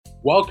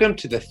Welcome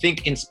to the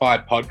Think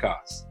Inspired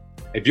podcast.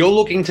 If you're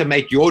looking to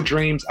make your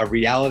dreams a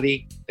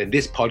reality, then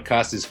this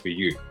podcast is for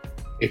you.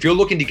 If you're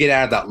looking to get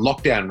out of that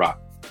lockdown rut,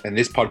 then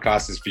this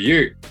podcast is for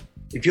you.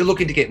 If you're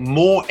looking to get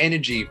more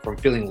energy from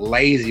feeling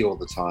lazy all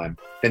the time,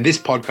 then this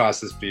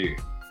podcast is for you.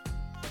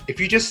 If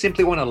you just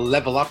simply want to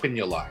level up in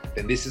your life,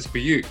 then this is for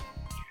you.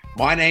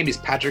 My name is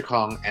Patrick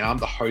Hong, and I'm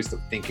the host of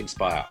Think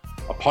Inspire,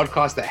 a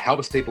podcast that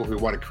helps people who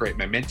want to create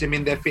momentum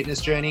in their fitness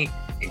journey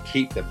and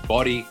keep the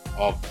body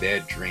of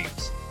their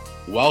dreams.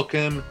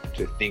 Welcome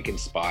to Think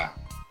Inspire.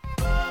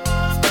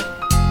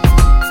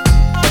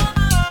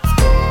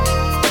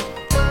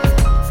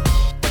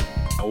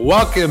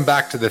 Welcome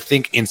back to the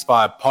Think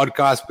Inspire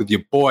podcast with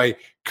your boy,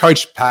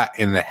 Coach Pat,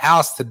 in the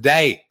house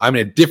today. I'm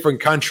in a different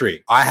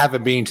country. I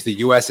haven't been to the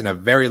US in a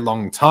very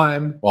long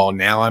time. Well,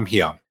 now I'm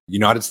here,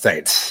 United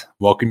States.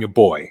 Welcome your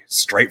boy,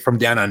 straight from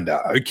down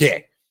under.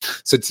 Okay.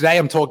 So today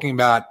I'm talking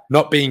about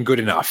not being good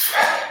enough.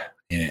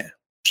 Yeah.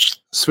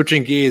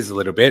 Switching gears a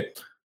little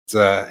bit.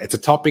 It's a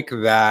topic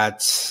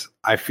that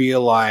I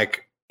feel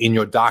like in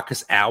your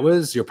darkest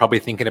hours, you're probably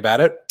thinking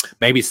about it.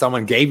 Maybe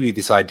someone gave you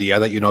this idea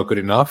that you're not good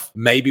enough.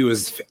 Maybe it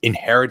was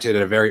inherited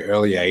at a very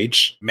early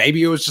age.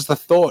 Maybe it was just a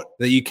thought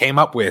that you came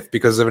up with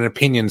because of an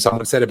opinion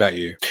someone said about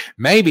you.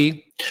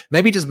 Maybe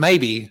just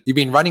maybe, you've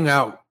been running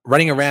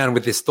around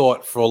with this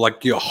thought for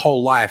like your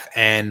whole life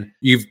and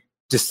you've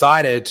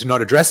decided to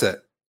not address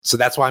it. So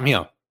that's why I'm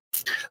here.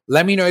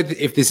 Let me know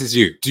if this is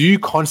you. Do you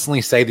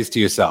constantly say this to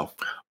yourself?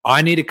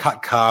 I need to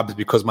cut carbs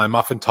because my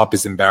muffin top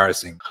is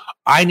embarrassing.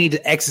 I need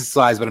to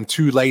exercise, but I'm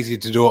too lazy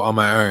to do it on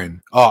my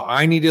own. Oh,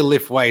 I need to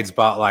lift weights,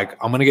 but like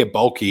I'm going to get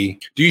bulky.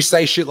 Do you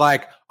say shit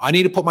like, I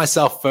need to put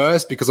myself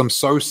first because I'm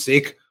so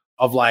sick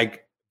of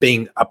like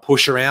being a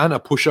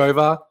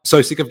pushover,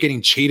 so sick of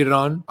getting cheated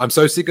on. I'm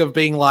so sick of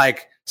being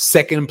like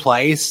second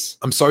place.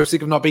 I'm so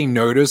sick of not being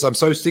noticed. I'm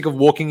so sick of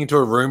walking into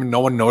a room and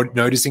no one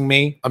noticing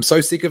me. I'm so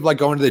sick of like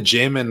going to the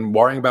gym and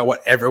worrying about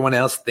what everyone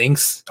else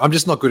thinks. I'm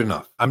just not good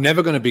enough. I'm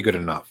never going to be good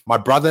enough. My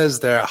brothers,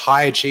 they're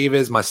high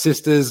achievers. My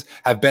sisters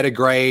have better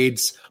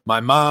grades. My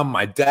mom,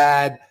 my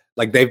dad,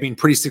 like they've been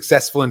pretty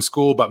successful in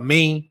school, but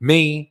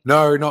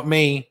no, not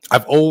me.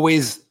 I've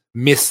always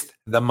missed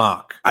the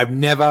mark. I've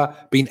never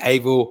been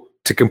able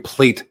to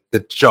complete the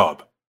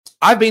job.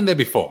 I've been there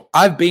before.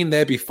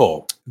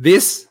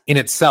 This in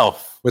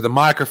itself, with a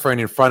microphone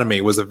in front of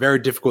me, was a very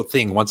difficult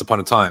thing once upon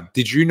a time.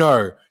 Did you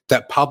know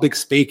that public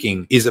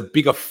speaking is a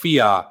bigger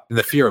fear than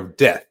the fear of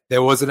death?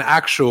 There was an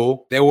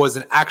actual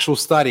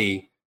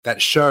study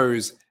that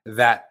shows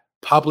that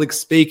public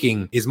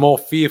speaking is more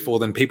fearful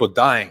than people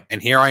dying.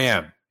 And here I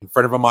am in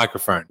front of a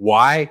microphone.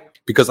 Why?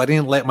 Because I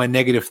didn't let my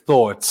negative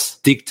thoughts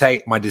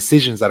dictate my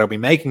decisions that I'll be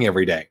making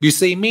every day. You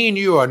see, me and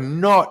you are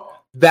not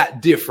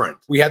that different.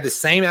 We have the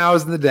same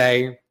hours in the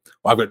day.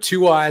 I've got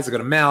two eyes, I've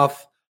got a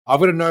mouth, I've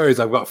got a nose,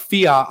 I've got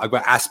fear, I've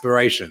got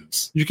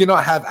aspirations. You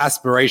cannot have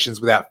aspirations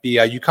without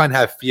fear. You can't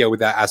have fear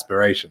without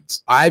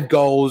aspirations. I have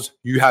goals,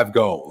 you have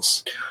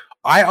goals.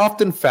 I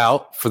often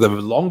felt for the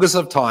longest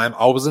of time,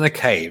 I was in a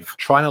cave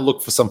trying to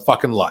look for some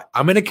fucking light.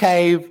 I'm in a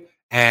cave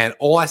and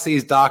all I see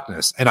is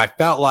darkness. And I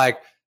felt like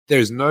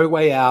there's no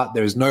way out.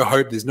 There's no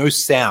hope. There's no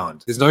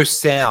sound. It's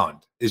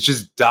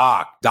just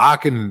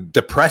dark and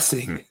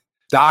depressing.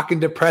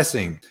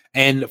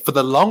 And for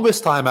the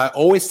longest time, I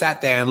always sat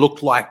there and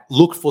looked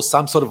for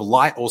some sort of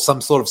light or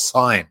some sort of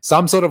sign.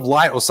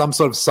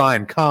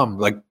 Come,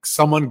 like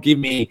someone give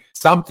me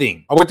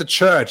something. I went to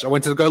church. I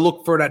went to go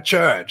look for it at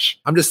church.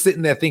 I'm just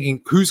sitting there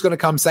thinking, who's going to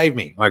come save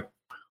me? Like,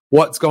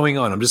 what's going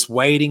on? I'm just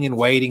waiting.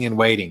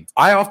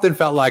 I often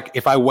felt like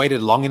if I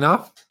waited long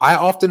enough,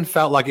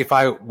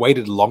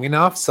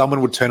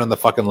 someone would turn on the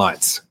fucking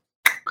lights.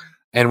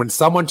 And when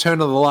someone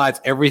turned on the lights,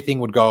 everything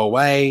would go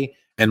away.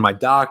 And my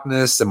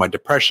darkness and my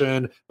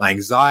depression, my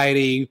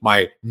anxiety,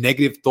 my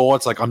negative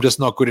thoughts, like I'm just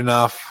not good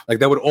enough, like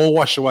they would all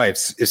wash away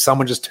if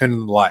someone just turned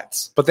on the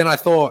lights. But then I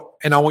thought,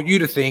 and I want you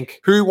to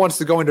think, who wants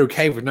to go into a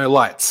cave with no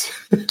lights?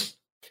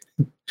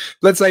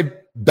 Let's say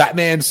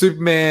Batman,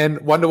 Superman,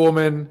 Wonder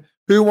Woman.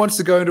 Who wants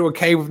to go into a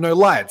cave with no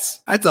lights?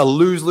 That's a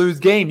lose-lose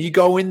game. You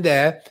go in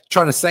there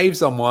trying to save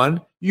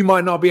someone, you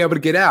might not be able to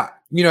get out.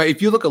 You know,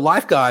 if you look at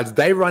lifeguards,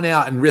 they run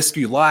out and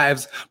rescue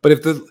lives. But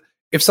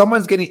if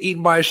someone's getting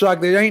eaten by a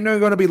shark, there ain't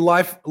going to be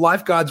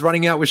lifeguards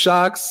running out with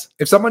sharks.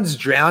 If someone's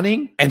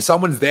drowning and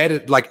someone's there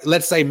to, like,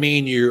 let's say me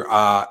and you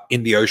are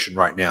in the ocean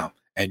right now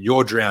and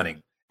you're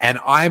drowning and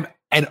I'm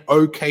an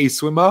okay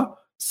swimmer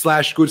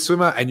 / good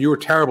swimmer and you're a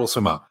terrible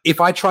swimmer. If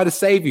I try to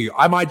save you,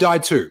 I might die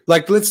too.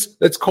 Like, let's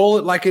call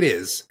it like it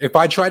is. If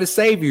I try to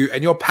save you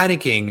and you're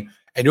panicking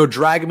and you're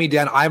dragging me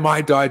down, I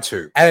might die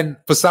too. And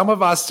for some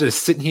of us to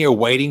sit here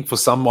waiting for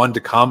someone to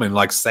come and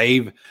like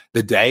save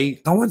the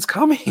day, no one's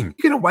coming.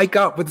 You're going to wake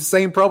up with the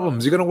same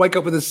problems. You're going to wake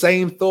up with the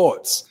same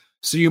thoughts.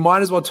 So you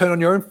might as well turn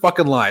on your own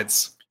fucking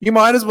lights. You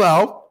might as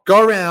well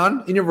go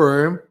around in your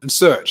room and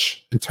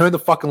search and turn the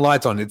fucking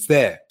lights on. It's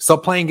there.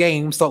 Stop playing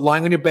games. Stop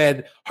lying on your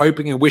bed,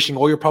 hoping and wishing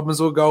all your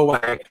problems will go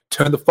away.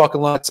 Turn the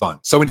fucking lights on.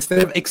 So instead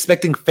of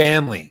expecting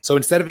family, so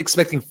instead of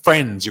expecting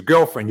friends, your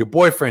girlfriend, your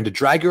boyfriend to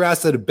drag your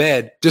ass out of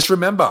bed, just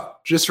remember,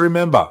 just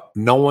remember,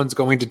 no one's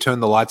going to turn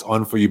the lights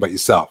on for you but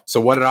yourself.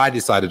 So what did I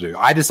decide to do?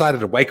 I decided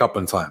to wake up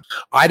on time.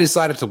 I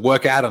decided to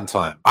work out on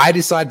time. I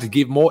decided to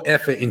give more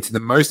effort into the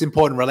most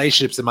important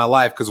relationships in my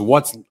life, because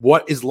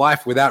what is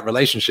life without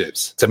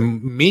relationships? It's a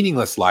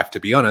meaningless life, to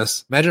be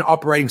honest. Imagine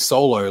operating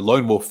solo,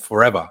 lone wolf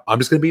forever. I'm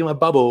just going to be in my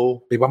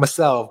bubble, be by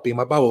myself, be in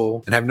my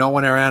bubble, and have no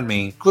one around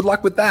me. Good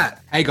luck with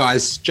that. Hey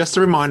guys, just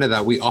a reminder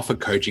that we offer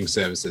coaching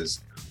services.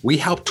 We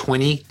help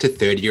 20 to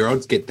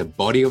 30-year-olds get the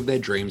body of their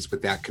dreams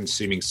without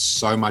consuming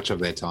so much of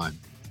their time.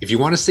 If you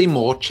want to see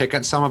more, check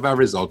out some of our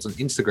results on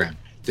Instagram,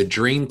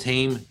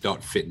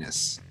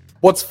 thedreamteam.fitness.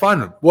 What's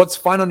fun? What's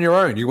fun on your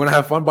own? You want to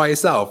have fun by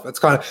yourself? That's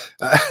kind of...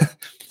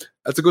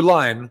 that's a good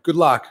line. Good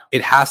luck.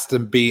 It has to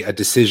be a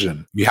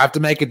decision. You have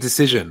to make a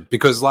decision,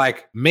 because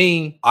like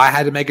me, I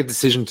had to make a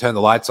decision to turn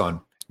the lights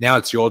on. Now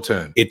it's your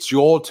turn. It's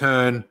your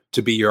turn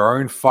to be your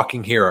own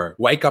fucking hero.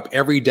 Wake up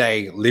every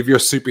day, live your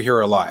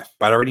superhero life.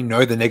 But I already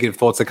know the negative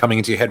thoughts are coming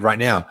into your head right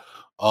now.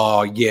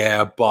 Oh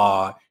yeah,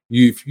 but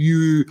if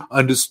you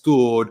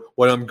understood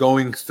what I'm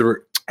going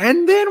through,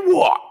 and then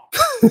what?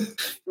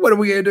 What are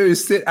we going to do?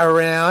 Sit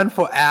around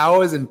for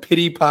hours and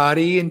pity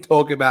party and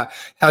talk about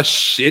how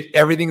shit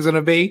everything's going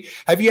to be?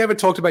 Have you ever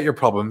talked about your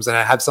problems and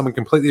have someone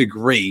completely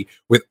agree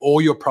with all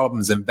your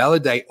problems and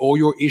validate all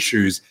your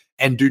issues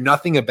and do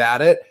nothing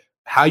about it?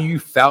 How you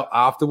felt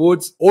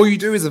afterwards? All you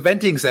do is a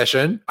venting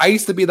session. I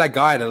used to be that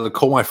guy that would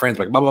call my friends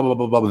like blah blah blah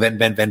blah blah,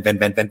 vent, and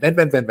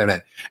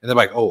they're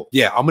like, oh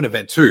yeah, I'm gonna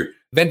vent too.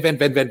 Vent,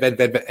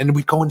 and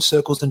we go in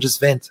circles and just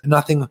vent.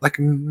 Nothing, like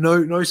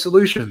no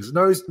solutions.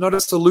 No, not a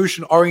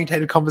solution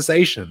orientated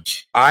conversation.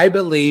 I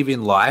believe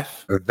in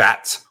life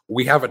that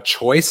we have a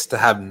choice to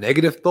have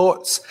negative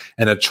thoughts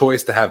and a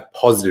choice to have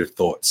positive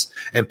thoughts.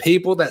 And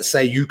people that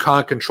say you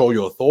can't control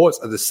your thoughts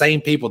are the same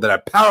people that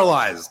are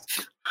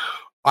paralyzed.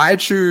 I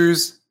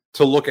choose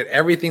to look at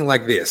everything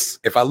like this.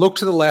 If I look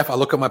to the left, I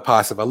look at my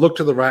past. If I look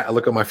to the right, I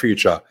look at my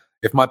future.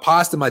 If my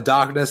past is my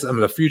darkness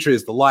and the future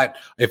is the light,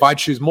 if I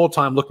choose more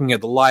time looking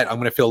at the light, I'm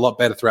going to feel a lot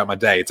better throughout my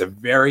day. It's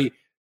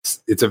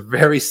a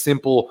very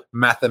simple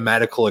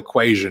mathematical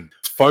equation.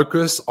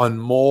 Focus on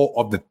more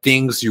of the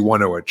things you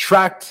want to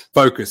attract.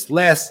 Focus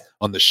less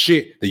on the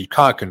shit that you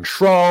can't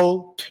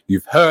control.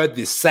 You've heard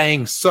this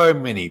saying so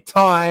many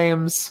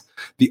times.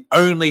 The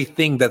only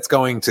thing that's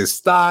going to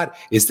start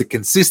is the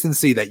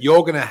consistency that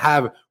you're going to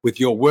have with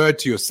your word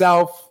to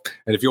yourself.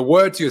 And if your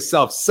word to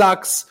yourself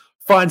sucks,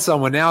 find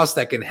someone else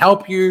that can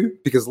help you,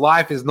 because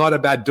life is not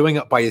about doing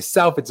it by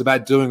yourself. It's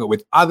about doing it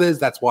with others.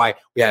 That's why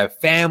we have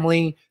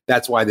family.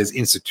 That's why there's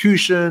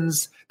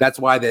institutions. That's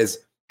why there's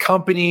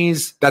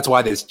companies. That's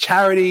why there's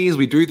charities.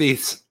 We do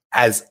this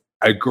as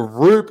a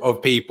group of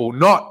people,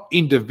 not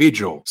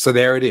individual. So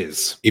there it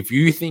is. If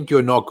you think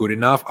you're not good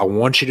enough, I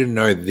want you to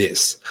know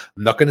this.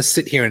 I'm not going to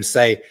sit here and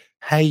say,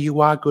 hey,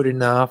 you are good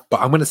enough.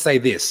 But I'm going to say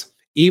this.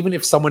 Even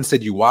if someone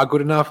said you are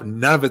good enough,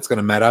 none of it's going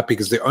to matter,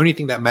 because the only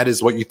thing that matters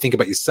is what you think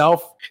about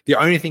yourself. The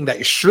only thing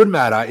that should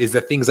matter is the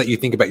things that you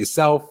think about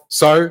yourself.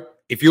 So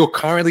if you're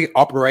currently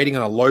operating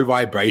on a low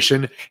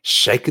vibration,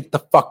 shake it the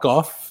fuck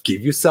off.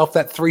 Give yourself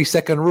that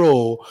 3-second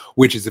rule,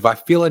 which is if I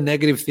feel a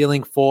negative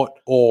feeling, thought,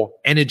 or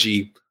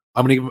energy,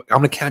 I'm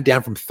gonna count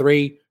down from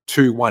 3,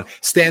 2, 1.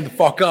 Stand the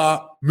fuck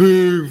up,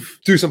 move,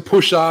 do some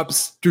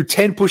push-ups, do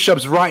 10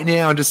 push-ups right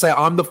now and just say,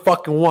 I'm the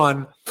fucking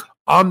one.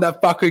 I'm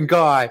that fucking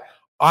guy.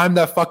 I'm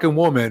that fucking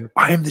woman.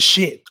 I am the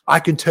shit.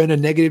 I can turn a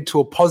negative to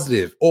a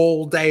positive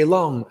all day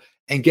long.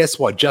 And guess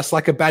what? Just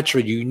like a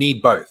battery, you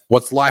need both.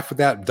 What's life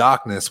without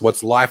darkness?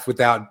 What's life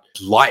without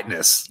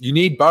lightness? You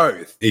need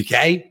both,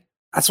 okay?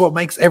 That's what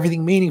makes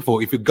everything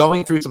meaningful. If you're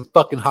going through some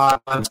fucking hard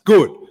times,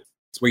 good.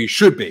 It's where you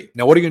should be.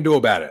 Now, what are you going to do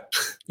about it?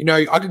 You know,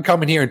 I could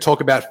come in here and talk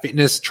about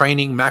fitness,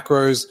 training,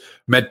 macros,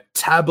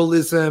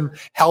 metabolism,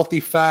 healthy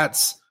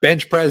fats,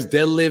 bench press,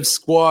 deadlifts,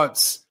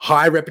 squats,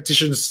 high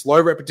repetitions, slow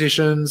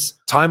repetitions,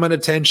 time under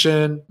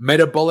tension,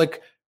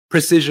 metabolic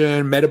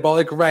precision,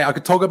 metabolic rate. I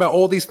could talk about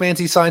all these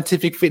fancy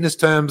scientific fitness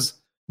terms.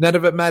 None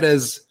of it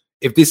matters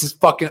if this is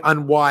fucking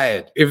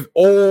unwired. If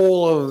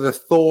all of the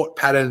thought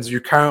patterns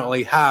you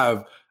currently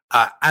have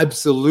are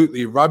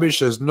absolutely rubbish,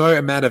 there's no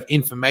amount of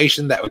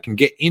information that can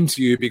get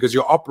into you because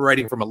you're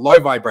operating from a low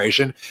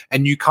vibration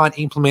and you can't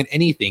implement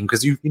anything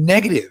because you're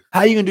negative.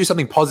 How are you going to do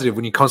something positive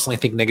when you constantly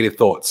think negative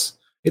thoughts?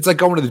 It's like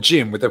going to the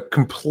gym with a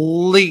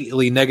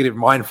completely negative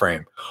mind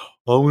frame.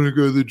 I want to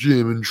go to the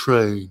gym and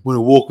train. I want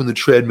to walk on the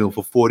treadmill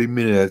for 40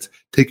 minutes,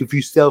 take a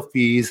few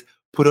selfies,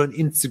 put on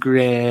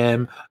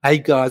Instagram. Hey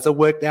guys, I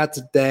worked out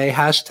today.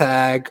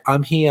 Hashtag,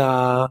 I'm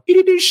here. You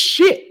didn't do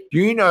shit.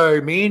 You know,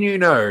 me and you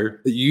know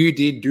that you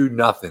did do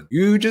nothing.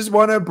 You just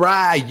want to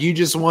brag. You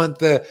just want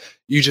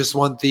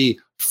the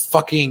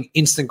fucking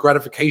instant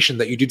gratification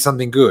that you did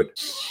something good.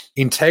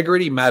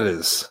 Integrity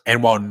matters.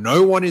 And while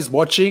no one is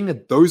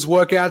watching, those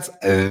workouts,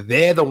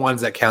 they're the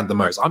ones that count the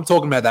most. I'm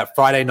talking about that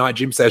Friday night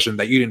gym session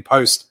that you didn't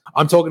post.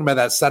 I'm talking about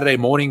that Saturday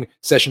morning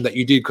session that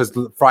you did because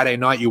Friday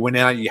night you went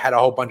out, you had a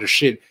whole bunch of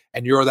shit,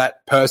 and you're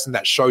that person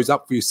that shows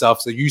up for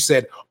yourself. So you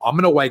said, I'm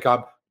going to wake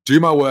up, do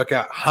my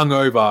workout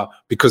hungover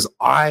because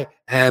I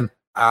am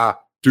a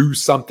do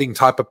something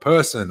type of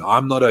person.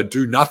 I'm not a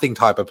do nothing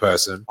type of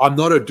person. I'm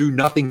not a do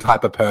nothing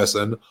type of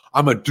person.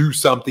 I'm a do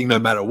something no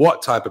matter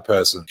what type of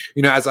person.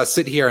 You know, as I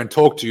sit here and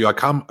talk to you, I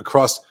come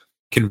across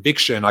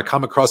conviction. I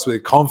come across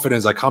with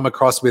confidence. I come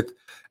across with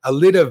a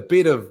little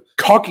bit of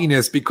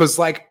cockiness because,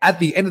 like, at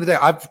the end of the day,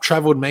 I've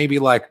traveled maybe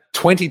like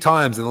 20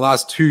 times in the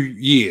last 2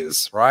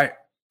 years, right?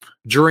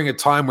 During a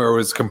time where it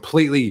was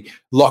completely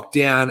locked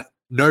down,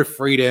 no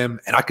freedom.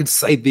 And I could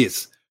say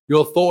this,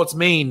 your thoughts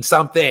mean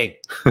something.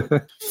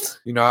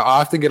 You know,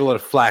 I often get a lot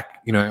of flack,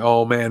 you know,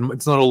 oh man,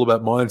 it's not all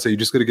about mindset. You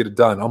just got to get it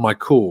done. I'm like,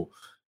 cool.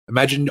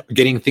 Imagine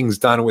getting things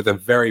done with a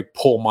very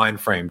poor mind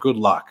frame. Good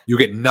luck. You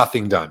get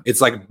nothing done.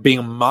 It's like being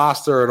a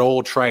master at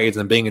all trades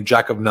and being a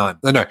jack of none.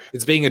 No,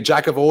 it's being a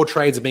jack of all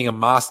trades and being a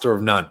master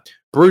of none.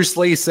 Bruce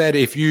Lee said,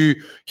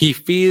 he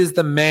fears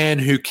the man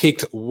who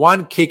kicked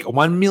one kick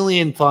 1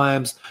 million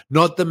times,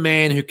 not the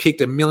man who kicked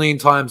 1 million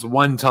times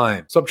one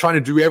time. Stop trying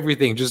to do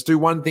everything. Just do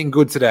one thing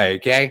good today,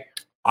 okay?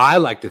 I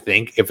like to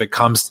think if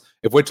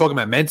we're talking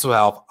about mental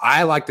health,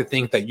 I like to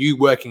think that you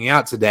working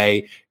out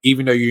today,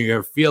 even though you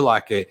don't feel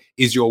like it,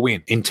 is your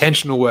win.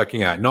 Intentional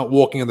working out, not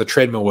walking on the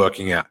treadmill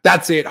working out.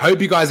 That's it. Hope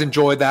you guys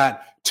enjoyed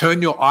that.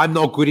 Turn your I'm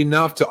not good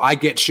enough to I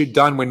get shit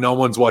done when no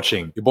one's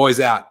watching. Your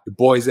boy's out. Your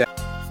boy's out.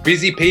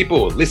 Busy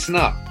people, listen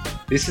up.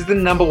 This is the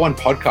 #1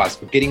 podcast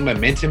for getting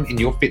momentum in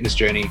your fitness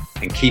journey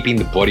and keeping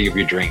the body of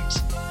your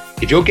dreams.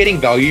 If you're getting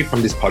value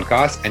from this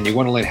podcast and you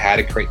want to learn how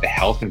to create the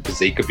health and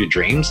physique of your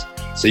dreams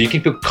so you can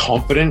feel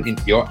confident in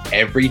your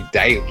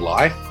everyday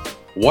life,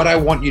 what I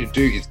want you to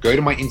do is go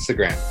to my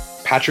Instagram,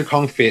 Patrick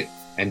Hong Fit,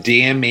 and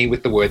DM me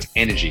with the words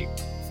energy.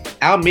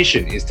 Our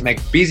mission is to make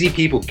busy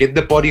people get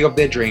the body of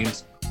their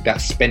dreams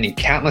without spending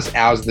countless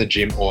hours in the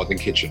gym or the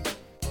kitchen.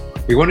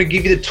 We want to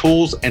give you the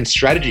tools and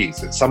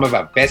strategies that some of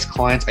our best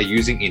clients are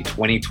using in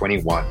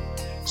 2021.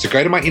 So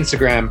go to my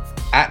Instagram,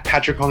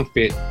 @Patrick Hong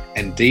Fit,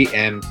 and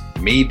DM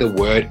me the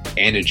word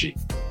energy.